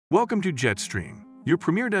Welcome to Jetstream, your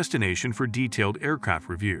premier destination for detailed aircraft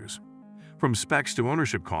reviews. From specs to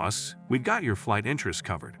ownership costs, we've got your flight interests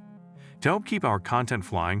covered. To help keep our content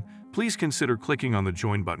flying, please consider clicking on the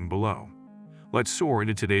Join button below. Let's soar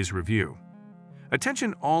into today's review.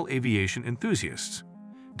 Attention all aviation enthusiasts.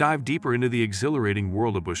 Dive deeper into the exhilarating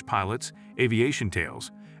world of bush pilots, aviation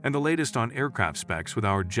tales, and the latest on aircraft specs with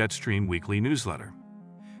our Jetstream weekly newsletter.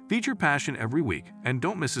 Feed your passion every week and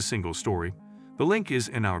don't miss a single story. The link is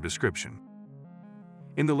in our description.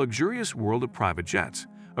 In the luxurious world of private jets,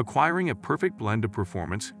 acquiring a perfect blend of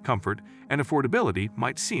performance, comfort, and affordability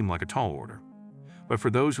might seem like a tall order. But for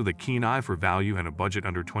those with a keen eye for value and a budget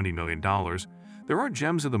under $20 million, there are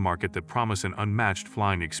gems of the market that promise an unmatched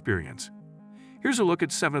flying experience. Here's a look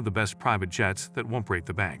at 7 of the best private jets that won't break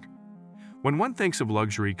the bank. When one thinks of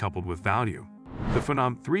luxury coupled with value, the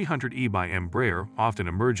Phenom 300E by Embraer often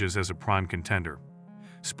emerges as a prime contender.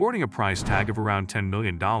 Sporting a price tag of around $10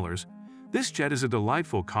 million, this jet is a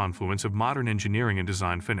delightful confluence of modern engineering and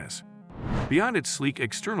design finesse. Beyond its sleek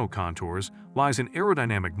external contours lies an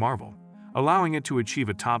aerodynamic marvel, allowing it to achieve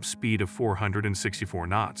a top speed of 464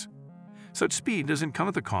 knots. Such speed doesn't come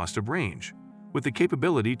at the cost of range. With the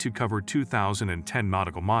capability to cover 2,010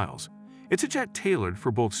 nautical miles, it's a jet tailored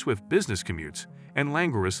for both swift business commutes and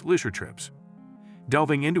languorous leisure trips.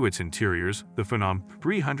 Delving into its interiors, the Phenom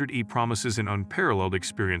 300E promises an unparalleled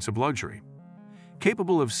experience of luxury.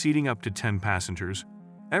 Capable of seating up to 10 passengers,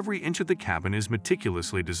 every inch of the cabin is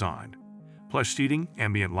meticulously designed. Plush seating,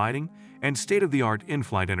 ambient lighting, and state-of-the-art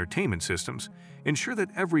in-flight entertainment systems ensure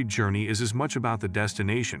that every journey is as much about the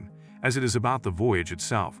destination as it is about the voyage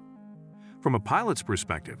itself. From a pilot's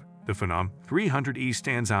perspective, the Phenom 300E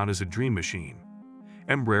stands out as a dream machine.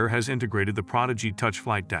 Embraer has integrated the Prodigy Touch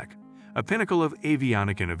flight deck, a pinnacle of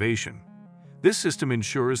avionic innovation. This system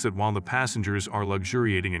ensures that while the passengers are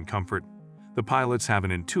luxuriating in comfort, the pilots have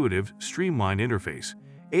an intuitive, streamlined interface,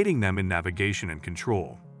 aiding them in navigation and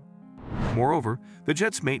control. Moreover, the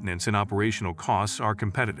jet's maintenance and operational costs are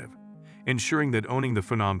competitive, ensuring that owning the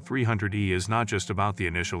Phenom 300E is not just about the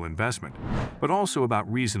initial investment, but also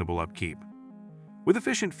about reasonable upkeep. With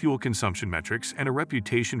efficient fuel consumption metrics and a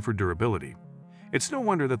reputation for durability, it's no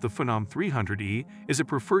wonder that the Phenom 300E is a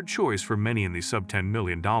preferred choice for many in the sub-$10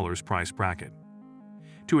 million price bracket.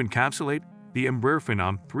 To encapsulate, the Embraer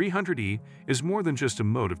Phenom 300E is more than just a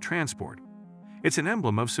mode of transport. It's an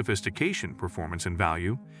emblem of sophistication, performance, and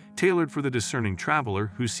value, tailored for the discerning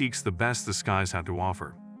traveler who seeks the best the skies have to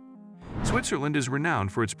offer. Switzerland is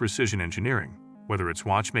renowned for its precision engineering, whether it's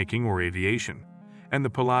watchmaking or aviation, and the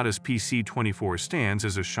Pilatus PC-24 stands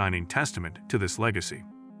as a shining testament to this legacy.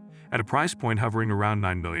 At a price point hovering around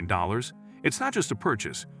 $9 million, it's not just a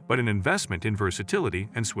purchase, but an investment in versatility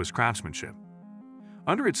and Swiss craftsmanship.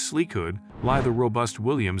 Under its sleek hood lie the robust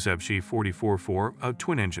Williams FG44-4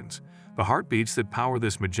 twin engines, the heartbeats that power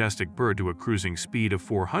this majestic bird to a cruising speed of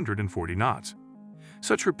 440 knots.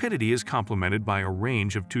 Such rapidity is complemented by a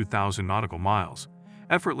range of 2,000 nautical miles,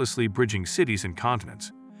 effortlessly bridging cities and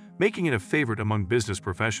continents, making it a favorite among business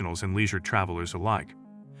professionals and leisure travelers alike.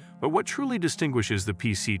 But what truly distinguishes the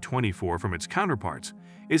PC-24 from its counterparts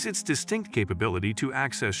is its distinct capability to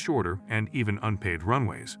access shorter and even unpaved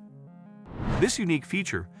runways. This unique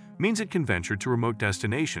feature means it can venture to remote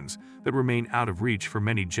destinations that remain out of reach for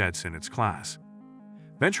many jets in its class.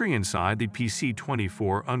 Venturing inside, the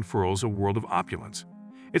PC-24 unfurls a world of opulence.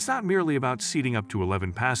 It's not merely about seating up to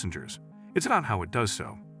 11 passengers, it's about how it does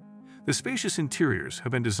so. The spacious interiors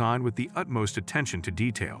have been designed with the utmost attention to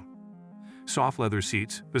detail. Soft leather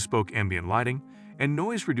seats, bespoke ambient lighting, and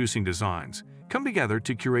noise-reducing designs come together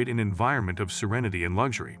to curate an environment of serenity and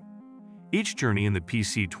luxury. Each journey in the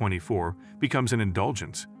PC-24 becomes an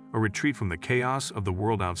indulgence, a retreat from the chaos of the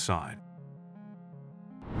world outside.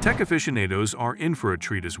 Tech aficionados are in for a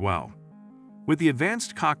treat as well. With the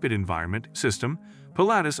advanced cockpit environment system,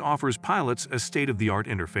 Pilatus offers pilots a state-of-the-art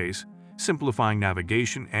interface, simplifying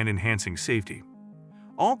navigation and enhancing safety.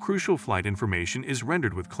 All crucial flight information is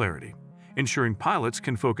rendered with clarity, ensuring pilots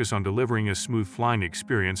can focus on delivering a smooth flying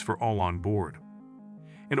experience for all on board.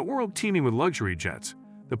 In a world teeming with luxury jets,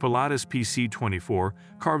 the Pilatus PC-24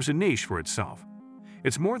 carves a niche for itself.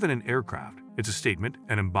 It's more than an aircraft, it's a statement,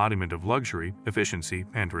 an embodiment of luxury, efficiency,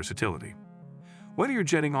 and versatility. Whether you're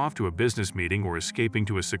jetting off to a business meeting or escaping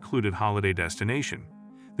to a secluded holiday destination,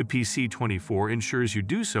 the PC-24 ensures you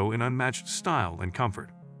do so in unmatched style and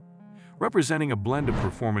comfort. Representing a blend of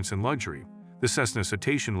performance and luxury, the Cessna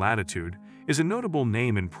Citation Latitude is a notable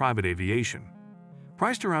name in private aviation.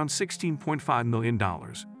 Priced around $16.5 million,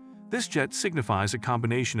 this jet signifies a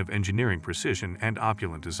combination of engineering precision and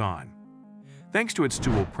opulent design. Thanks to its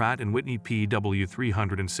dual Pratt & Whitney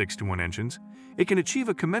PW361 engines, it can achieve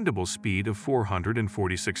a commendable speed of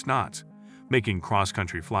 446 knots, making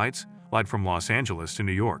cross-country flights, like from Los Angeles to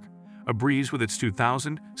New York, a breeze with its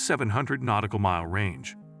 2,700 nautical mile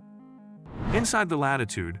range. Inside the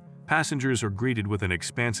Latitude, passengers are greeted with an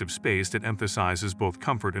expansive space that emphasizes both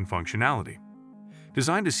comfort and functionality.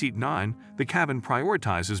 Designed to seat 9, the cabin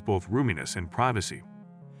prioritizes both roominess and privacy.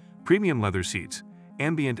 Premium leather seats,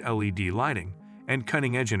 ambient LED lighting, and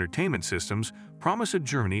cutting-edge entertainment systems promise a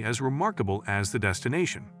journey as remarkable as the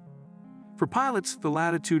destination. For pilots, the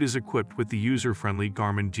Latitude is equipped with the user-friendly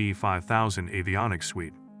Garmin G5000 avionics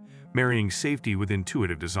suite, marrying safety with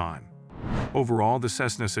intuitive design. Overall, the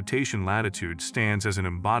Cessna Citation Latitude stands as an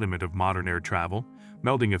embodiment of modern air travel,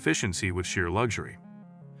 melding efficiency with sheer luxury.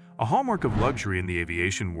 A hallmark of luxury in the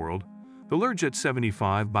aviation world, the Learjet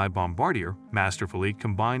 75 by Bombardier masterfully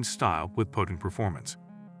combines style with potent performance.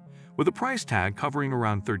 With a price tag hovering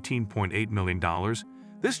around $13.8 million,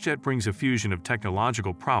 this jet brings a fusion of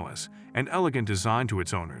technological prowess and elegant design to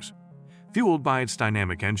its owners. Fueled by its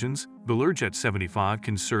dynamic engines, the Learjet 75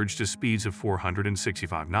 can surge to speeds of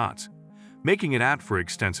 465 knots, making it apt for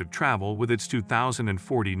extensive travel with its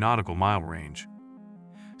 2,040 nautical mile range.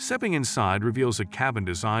 Stepping inside reveals a cabin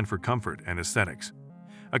designed for comfort and aesthetics.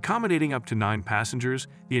 Accommodating up to 9 passengers,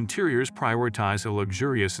 the interiors prioritize a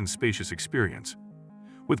luxurious and spacious experience.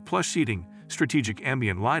 With plush seating, strategic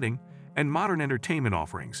ambient lighting, and modern entertainment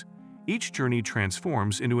offerings, each journey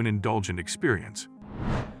transforms into an indulgent experience.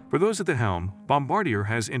 For those at the helm, Bombardier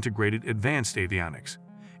has integrated advanced avionics,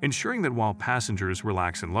 ensuring that while passengers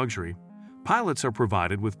relax in luxury, pilots are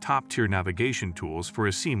provided with top-tier navigation tools for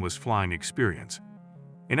a seamless flying experience.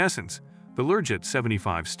 In essence, the Learjet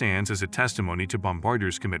 75 stands as a testimony to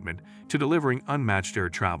Bombardier's commitment to delivering unmatched air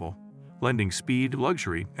travel, blending speed,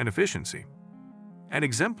 luxury, and efficiency. An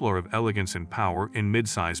exemplar of elegance and power in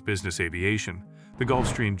mid-size business aviation, the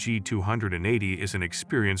Gulfstream G280 is an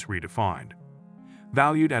experience redefined.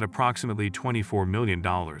 Valued at approximately $24 million,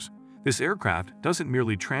 this aircraft doesn't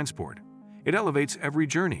merely transport, it elevates every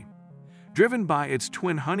journey. Driven by its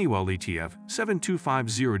twin Honeywell ETF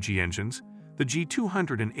 7250G engines, the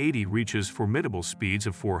G280 reaches formidable speeds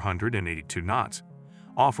of 482 knots,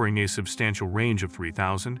 offering a substantial range of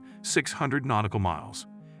 3,600 nautical miles,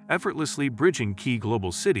 effortlessly bridging key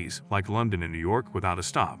global cities like London and New York without a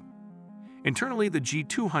stop. Internally, the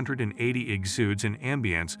G280 exudes an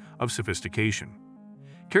ambience of sophistication.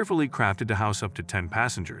 Carefully crafted to house up to 10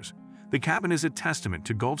 passengers, the cabin is a testament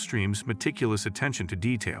to Gulfstream's meticulous attention to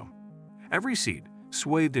detail. Every seat,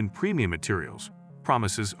 swathed in premium materials,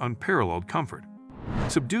 promises unparalleled comfort.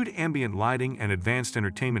 Subdued ambient lighting and advanced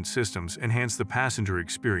entertainment systems enhance the passenger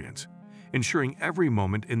experience, ensuring every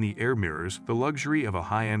moment in the air mirrors the luxury of a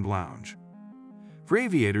high-end lounge. For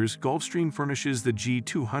aviators, Gulfstream furnishes the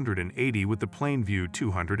G280 with the Plainview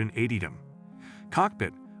 280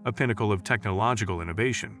 cockpit, a pinnacle of technological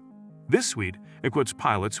innovation. This suite equips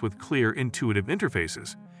pilots with clear, intuitive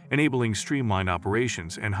interfaces, enabling streamlined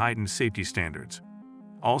operations and heightened safety standards.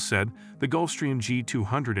 All said, the Gulfstream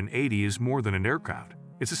G280 is more than an aircraft,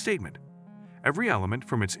 it's a statement. Every element,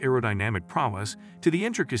 from its aerodynamic prowess to the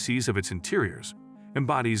intricacies of its interiors,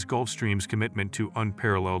 embodies Gulfstream's commitment to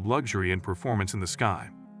unparalleled luxury and performance in the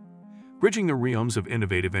sky. Bridging the realms of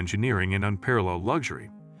innovative engineering and unparalleled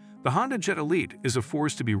luxury, the Honda Jet Elite is a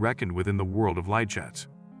force to be reckoned with in the world of light jets.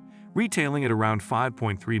 Retailing at around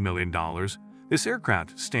 $5.3 million, this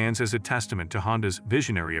aircraft stands as a testament to Honda's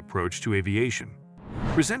visionary approach to aviation,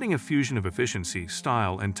 presenting a fusion of efficiency,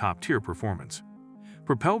 style, and top-tier performance.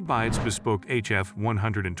 Propelled by its bespoke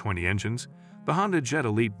HF-120 engines, the Honda Jet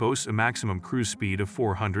Elite boasts a maximum cruise speed of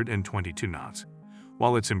 422 knots,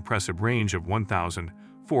 while its impressive range of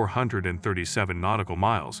 1,437 nautical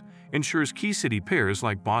miles ensures key city pairs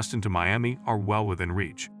like Boston to Miami are well within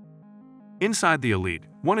reach. Inside the Elite,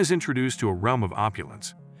 one is introduced to a realm of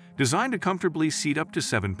opulence. Designed to comfortably seat up to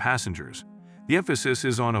 7 passengers, the emphasis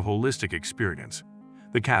is on a holistic experience.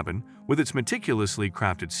 The cabin, with its meticulously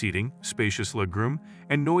crafted seating, spacious legroom,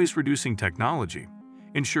 and noise-reducing technology,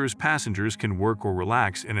 ensures passengers can work or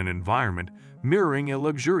relax in an environment mirroring a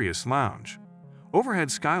luxurious lounge.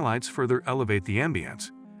 Overhead skylights further elevate the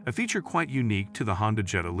ambience, a feature quite unique to the Honda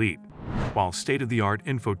Jet Elite, while state-of-the-art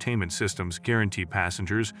infotainment systems guarantee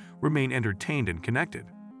passengers remain entertained and connected.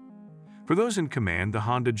 For those in command, the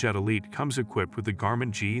Honda Jet Elite comes equipped with the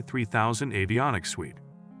Garmin G3000 avionics suite.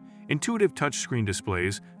 Intuitive touchscreen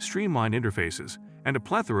displays, streamlined interfaces, and a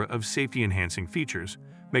plethora of safety-enhancing features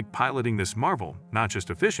make piloting this marvel not just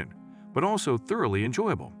efficient, but also thoroughly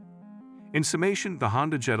enjoyable. In summation, the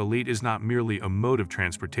Honda Jet Elite is not merely a mode of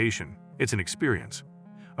transportation, it's an experience.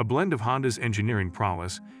 A blend of Honda's engineering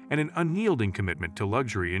prowess and an unyielding commitment to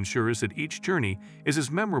luxury ensures that each journey is as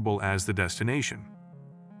memorable as the destination.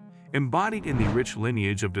 Embodied in the rich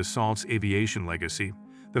lineage of Dassault's aviation legacy,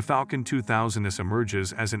 the Falcon 2000S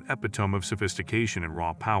emerges as an epitome of sophistication and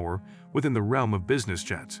raw power within the realm of business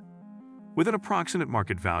jets. With an approximate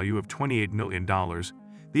market value of $28 million,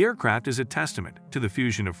 the aircraft is a testament to the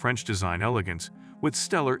fusion of French design elegance with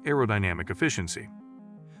stellar aerodynamic efficiency.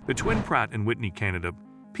 The twin Pratt & Whitney Canada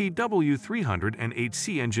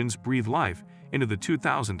PW308C engines breathe life into the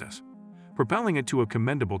 2000S, propelling it to a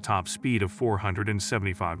commendable top speed of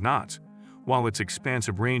 475 knots, while its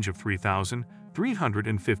expansive range of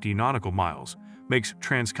 3,350 nautical miles makes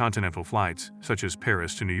transcontinental flights, such as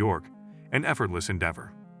Paris to New York, an effortless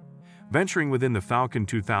endeavor. Venturing within the Falcon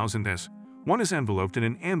 2000S, one is enveloped in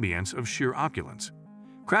an ambience of sheer opulence.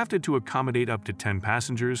 Crafted to accommodate up to 10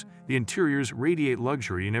 passengers, the interiors radiate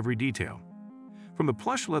luxury in every detail. From the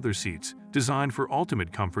plush leather seats, designed for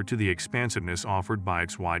ultimate comfort, to the expansiveness offered by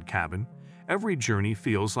its wide cabin, every journey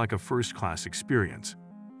feels like a first-class experience.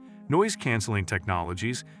 Noise-canceling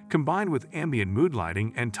technologies, combined with ambient mood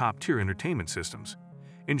lighting and top-tier entertainment systems,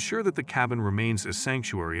 ensure that the cabin remains a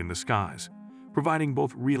sanctuary in the skies, providing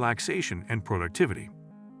both relaxation and productivity.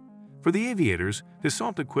 For the aviators,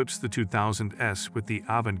 Dassault equips the 2000S with the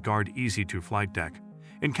avant-garde easy-to-flight deck,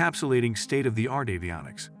 encapsulating state-of-the-art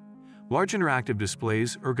avionics. Large interactive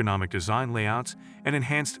displays, ergonomic design layouts, and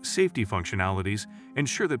enhanced safety functionalities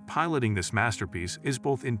ensure that piloting this masterpiece is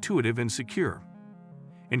both intuitive and secure.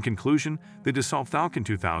 In conclusion, the Dassault Falcon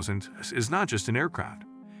 2000 is not just an aircraft.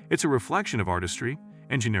 It's a reflection of artistry,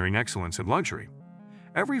 engineering excellence, and luxury.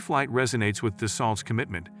 Every flight resonates with Dassault's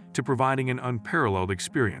commitment to providing an unparalleled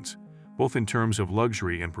experience, both in terms of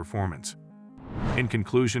luxury and performance. In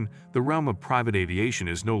conclusion, the realm of private aviation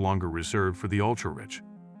is no longer reserved for the ultra-rich.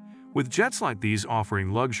 With jets like these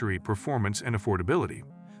offering luxury, performance, and affordability,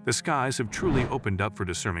 the skies have truly opened up for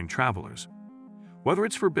discerning travelers. Whether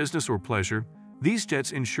it's for business or pleasure, these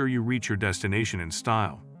jets ensure you reach your destination in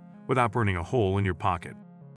style, without burning a hole in your pocket.